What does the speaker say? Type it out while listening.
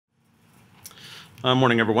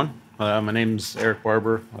Morning, everyone. My name's Eric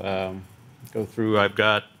Barber. I've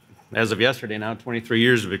got, as of yesterday now, 23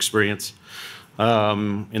 years of experience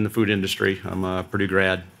in the food industry. I'm a Purdue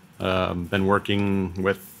grad. Been working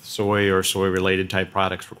with soy or soy-related type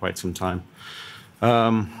products for quite some time.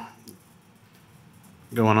 Going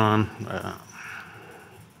on.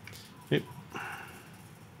 Yep.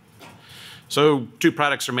 So 2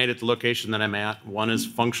 products are made at the location that I'm at. One is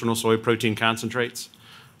functional soy protein concentrates.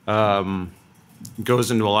 Goes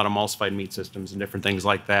into a lot of emulsified meat systems and different things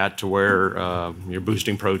like that, to where you're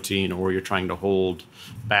boosting protein or you're trying to hold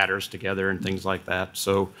batters together and things like that.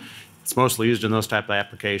 So it's mostly used in those type of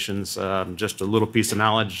applications. Just a little piece of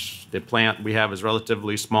knowledge: the plant we have is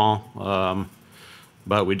relatively small,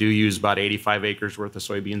 but we do use about 85 acres worth of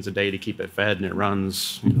soybeans a day to keep it fed, and it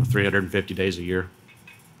runs 350 days a year,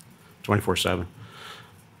 24/7.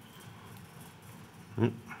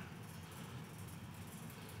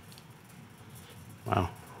 Wow,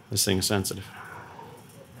 this thing is sensitive.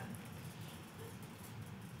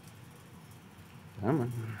 Come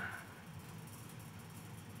on.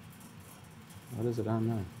 What is it on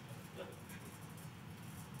now?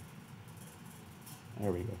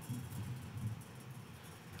 There we go.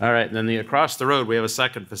 All right, and then across the road we have a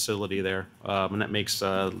second facility there, and that makes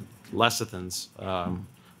lecithins,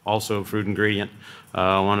 also a food ingredient.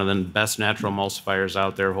 One of the best natural emulsifiers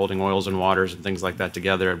out there, holding oils and waters and things like that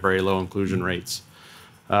together at very low inclusion rates.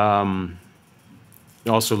 Also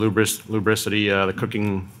lubricity, the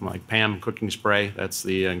cooking, like PAM cooking spray, that's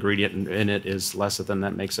the ingredient in it is lecithin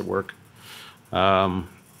that makes it work. A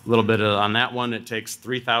little bit on that one, it takes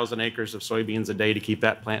 3,000 acres of soybeans a day to keep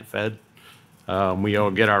that plant fed. We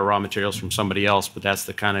all get our raw materials from somebody else, but that's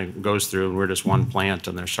the kind of goes through, and we're just one plant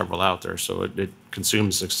and there's several out there. So it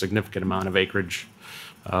consumes a significant amount of acreage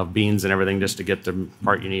of beans and everything just to get the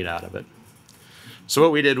part you need out of it. So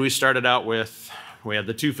what we did, we started out with, we had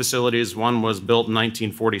the 2 facilities. One was built in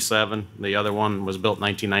 1947. The other one was built in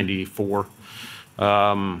 1994.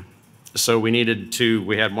 So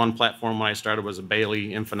we had one platform when I started was a Bailey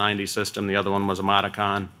Infa 90 system. The other one was a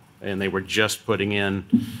Modicon, and they were just putting in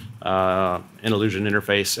illusion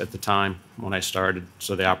interface at the time when I started.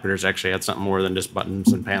 So the operators actually had something more than just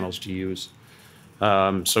buttons and panels to use.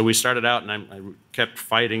 So we started out, and I kept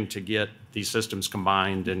fighting to get these systems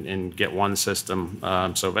combined and get one system.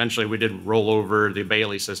 So eventually we did roll over the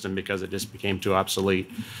Bailey system because it just became too obsolete.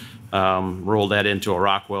 Rolled that into a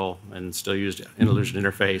Rockwell and still used illusion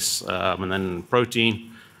interface. And then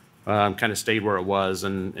protein kind of stayed where it was,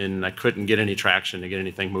 and I couldn't get any traction to get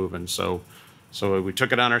anything moving. So we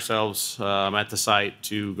took it on ourselves at the site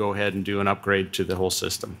to go ahead and do an upgrade to the whole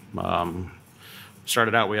system.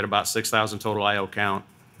 Started out, we had about 6,000 total I/O count,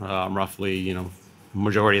 roughly,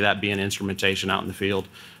 majority of that being instrumentation out in the field,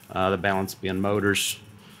 the balance being motors.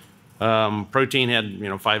 Protein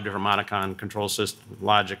had, 5 different Modicon control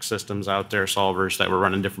logic systems out there, solvers that were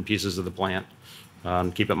running different pieces of the plant,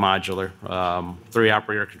 keep it modular. 3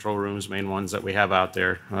 operator control rooms, main ones that we have out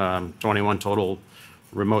there, 21 total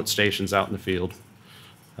remote stations out in the field.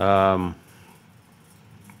 Lecithin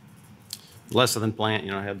plant,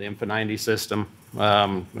 had the Infa 90 system.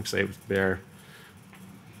 Like I say, their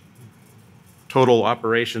total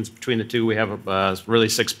operations between the 2, we have really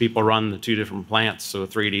 6 people run the 2 different plants, so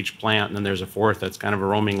 3 at each plant, and then there's a 4th that's kind of a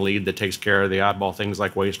roaming lead that takes care of the oddball things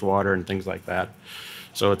like wastewater and things like that.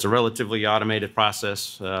 So it's a relatively automated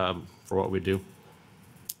process for what we do.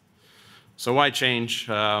 So why change?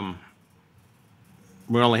 We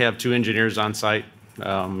only have 2 engineers on site,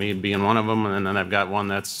 me being one of them, and then I've got one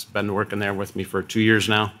that's been working there with me for 2 years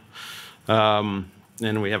now.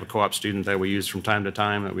 And we have a co-op student that we use from time to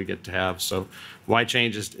time that we get to have. So why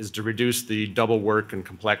change is to reduce the double work and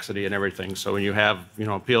complexity and everything. So when you have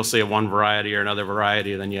a PLC of one variety or another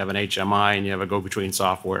variety, then you have an HMI and you have a go-between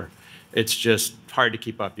software. It's just hard to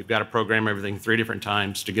keep up. You've got to program everything 3 different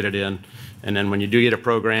times to get it in. And then when you do get it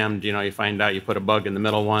programmed, you find out you put a bug in the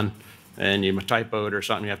middle one and you typoed or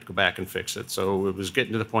something, you have to go back and fix it. So it was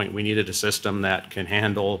getting to the point we needed a system that can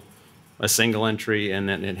handle a single entry, and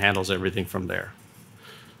then it handles everything from there.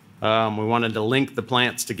 We wanted to link the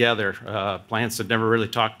plants together. Plants that never really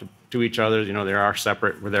talked to each other. They are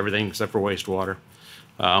separate with everything except for wastewater.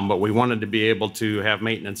 But we wanted to be able to have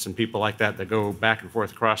maintenance and people like that go back and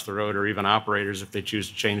forth across the road, or even operators, if they choose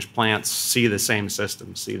to change plants, see the same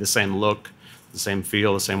system, see the same look, the same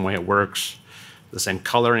feel, the same way it works, the same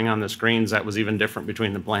coloring on the screens. That was even different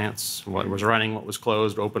between the plants. What was running, what was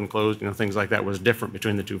closed, open, closed, things like that was different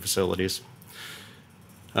between the 2 facilities.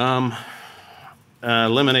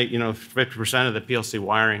 Eliminate, 50% of the PLC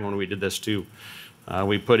wiring when we did this too.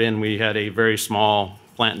 We had a very small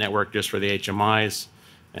plant network just for the HMIs.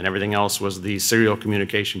 and everything else was the serial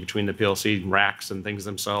communication between the PLC racks and things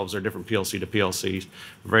themselves are different PLC to PLCs.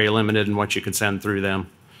 Very limited in what you could send through them.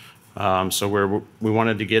 So we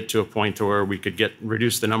wanted to get to a point to where we could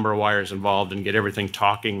reduce the number of wires involved and get everything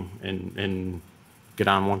talking and get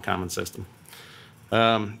on one common system.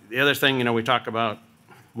 The other thing, you know, we talk about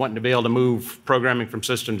wanting to be able to move programming from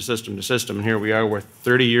system to system to system, and here we are with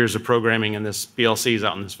 30 years of programming in this PLCs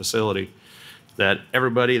out in this facility that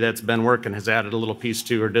everybody that's been working has added a little piece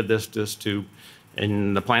to or did this to,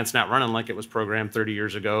 and the plant's not running like it was programmed 30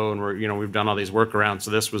 years ago, and we've done all these workarounds.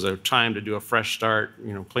 So this was a time to do a fresh start,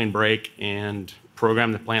 clean break, and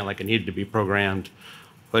program the plant like it needed to be programmed.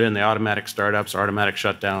 Put in the automatic startups, automatic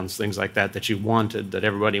shutdowns, things like that that you wanted, that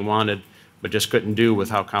everybody wanted, but just couldn't do with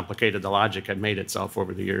how complicated the logic had made itself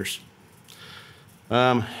over the years.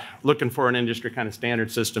 Looking for an industry kind of standard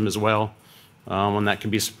system as well, one that can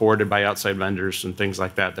be supported by outside vendors and things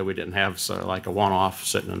like that we didn't have, so like a one-off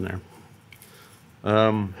sitting in there.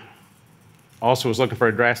 Also was looking for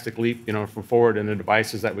a drastic leap, from forward in the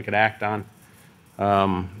devices that we could act on.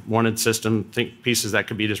 Wanted system pieces that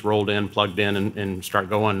could be just rolled in, plugged in, and start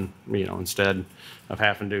going, instead of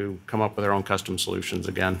having to come up with our own custom solutions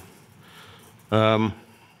again. That's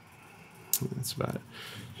about it.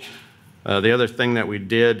 The other thing that we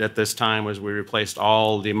did at this time was we replaced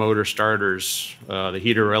all the motor starters, the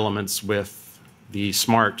heater elements, with the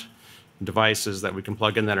smart devices that we can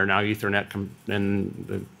plug in that are now Ethernet, and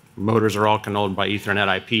the motors are all controlled by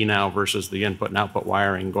Ethernet IP now versus the input and output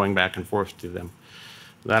wiring going back and forth to them.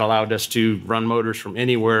 That allowed us to run motors from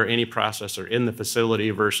anywhere, any processor in the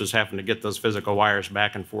facility versus having to get those physical wires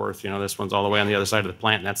back and forth. This one's all the way on the other side of the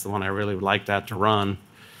plant, and that's the one I really would like that to run.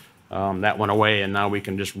 That went away, and now we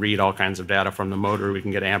can just read all kinds of data from the motor. We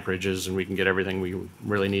can get amperages, and we can get everything we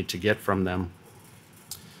really need to get from them.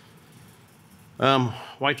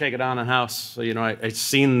 Why take it on in-house? I've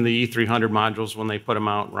seen the E300 modules when they put them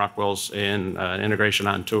out, Rockwell's, in integration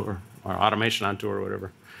on tour, or automation on tour, or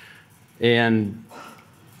whatever. And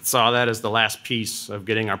saw that as the last piece of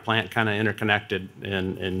getting our plant kind of interconnected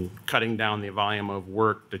and cutting down the volume of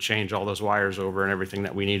work to change all those wires over and everything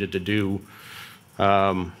that we needed to do.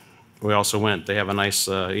 We also they have a nice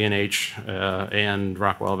E&H and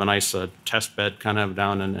Rockwell have a nice test bed kind of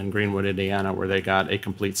down in Greenwood, Indiana, where they got a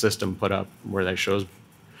complete system put up where they shows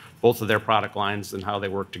both of their product lines and how they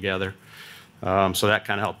work together. So that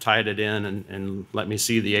kind of helped tied it in and let me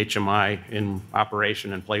see the HMI in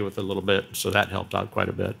operation and play with it a little bit. So that helped out quite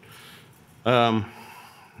a bit.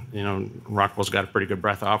 Rockwell's got a pretty good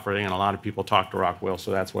breadth offering, and a lot of people talk to Rockwell, so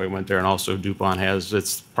that's why we went there. And also DuPont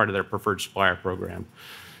it's part of their preferred supplier program.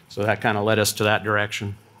 So that kind of led us to that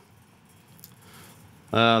direction.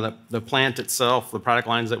 The plant itself, the product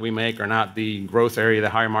lines that we make are not the growth area, the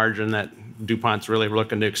high margin that DuPont's really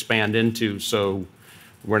looking to expand into. So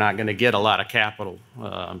we're not going to get a lot of capital.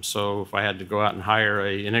 So if I had to go out and hire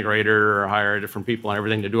an integrator or hire different people and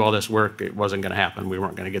everything to do all this work, it wasn't going to happen. We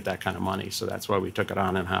weren't going to get that kind of money. So that's why we took it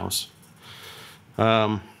on in-house.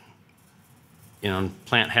 Plant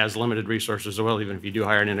has limited resources as well, even if you do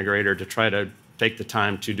hire an integrator, to try to take the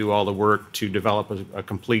time to do all the work to develop a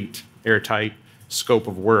complete airtight scope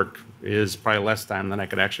of work is probably less time than I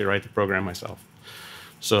could actually write the program myself.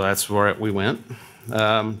 So that's where we went.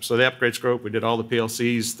 So the upgrade scope, we did all the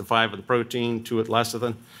PLCs, the 5 of the protein, 2 at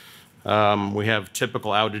lecithin. We have typical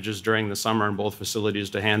outages during the summer in both facilities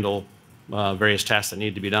to handle various tasks that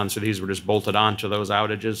need to be done. So these were just bolted onto those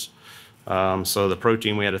outages. So the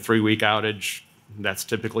protein, we had a 3-week outage. That's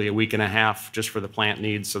typically a week and a half just for the plant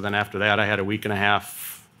needs. So then after that, I had a week and a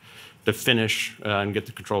half to finish and get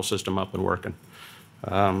the control system up and working.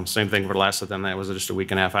 Same thing for lecithin. That was just a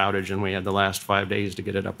week and a half outage, and we had the last 5 days to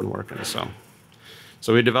get it up and working.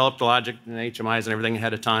 So we developed the logic and HMIs and everything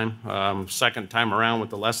ahead of time. Second time around with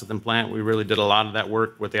the lecithin plant, we really did a lot of that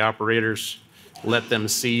work with the operators, let them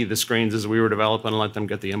see the screens as we were developing and let them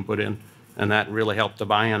get the input in. And that really helped the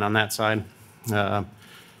buy-in on that side.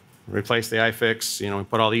 Replaced the iFix, we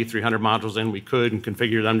put all the E300 modules in we could and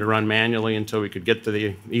configured them to run manually until we could get to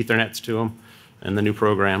the Ethernets to them and the new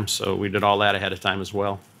program. So we did all that ahead of time as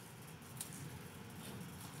well.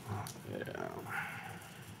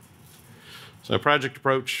 So project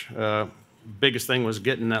approach, biggest thing was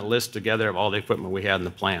getting that list together of all the equipment we had in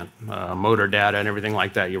the plant, motor data and everything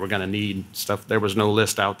like that. You were going to need stuff. There was no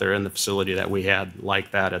list out there in the facility that we had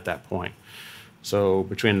like that at that point. So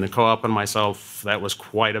between the co-op and myself, that was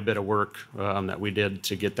quite a bit of work that we did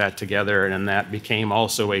to get that together. And that became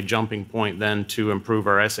also a jumping point then to improve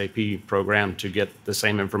our SAP program to get the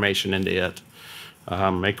same information into it,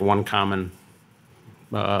 make one common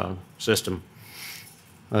system.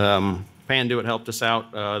 Panduit helped us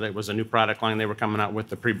out. That was a new product line they were coming out with,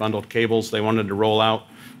 the pre-bundled cables they wanted to roll out.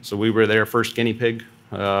 So we were their first guinea pig,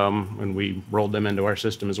 and we rolled them into our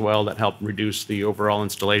system as well. That helped reduce the overall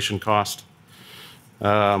installation cost.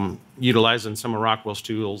 Utilizing some of Rockwell's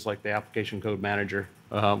tools like the application code manager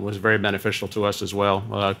was very beneficial to us as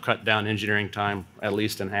well. Cut down engineering time at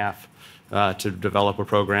least in half to develop a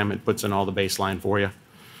program. It puts in all the baseline for you.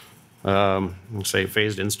 Say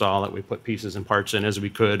phased install that we put pieces and parts in as we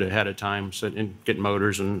could ahead of time, so and get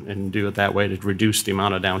motors and do it that way to reduce the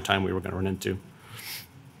amount of downtime we were going to run into.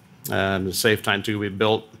 To save time too, we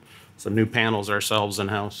built some new panels ourselves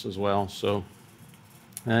in-house as well. So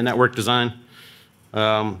network design,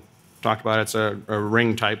 talked about it's a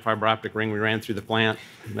ring type fiber optic ring we ran through the plant,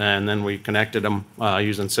 and then we connected them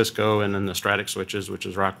using Cisco and then the Stratic switches, which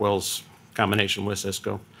is Rockwell's combination with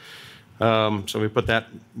Cisco. So we put that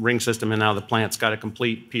ring system in. Now the plant's got a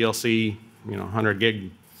complete PLC, 100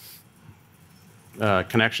 gig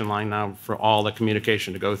connection line now for all the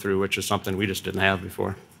communication to go through, which is something we just didn't have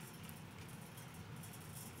before.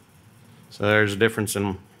 So there's a difference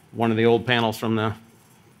in one of the old panels from the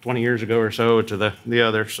 20 years ago or so to the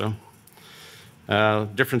other. So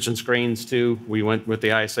difference in screens too. We went with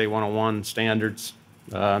the ISA 101 standards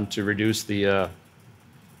to reduce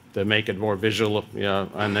to make it more visual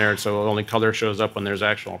on there, so only color shows up when there's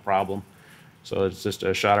actual problem. So it's just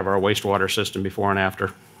a shot of our wastewater system before and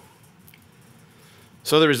after.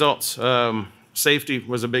 So the results. Safety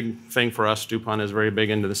was a big thing for us. DuPont is very big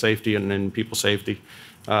into the safety and people safety.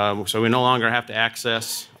 So we no longer have to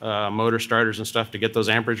access motor starters and stuff to get those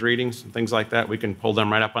amperage readings and things like that. We can pull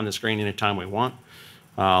them right up on the screen anytime we want.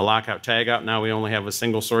 Lockout, tagout, now we only have a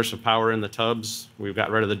single source of power in the tubs. We've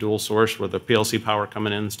got rid of the dual source with the PLC power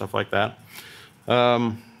coming in and stuff like that.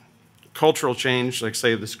 Cultural change, like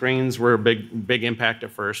say the screens were a big impact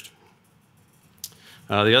at first.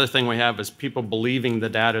 The other thing we have is people believing the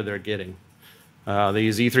data they're getting.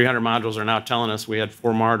 These E300 modules are now telling us we had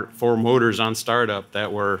four motors on startup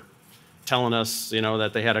that were telling us,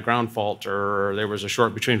 that they had a ground fault or there was a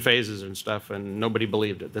short between phases and stuff, and nobody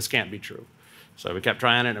believed it. This can't be true. So we kept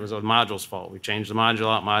trying it, and it was a module's fault. We changed the module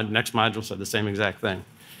out. Next module said the same exact thing.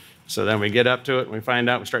 So then we get up to it, and we find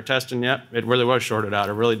out, we start testing, yep, it really was shorted out.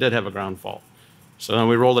 It really did have a ground fault. So then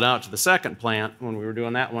we rolled it out to the second plant. When we were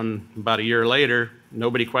doing that one about a year later,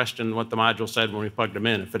 nobody questioned what the module said when we plugged them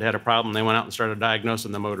in. If it had a problem, they went out and started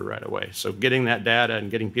diagnosing the motor right away. So getting that data and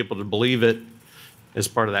getting people to believe it is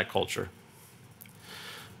part of that culture.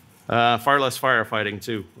 Far less firefighting,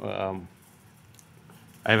 too.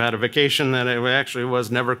 I've had a vacation that it actually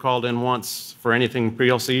was never called in once for anything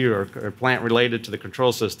PLC or plant related to the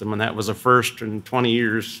control system, and that was a first in 20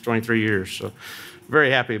 years, 23 years. So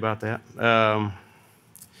very happy about that.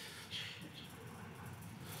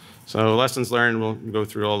 So lessons learned, we'll go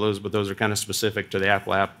through all those, but those are kind of specific to the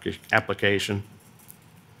application.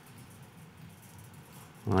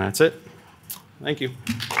 Well, that's it. Thank you.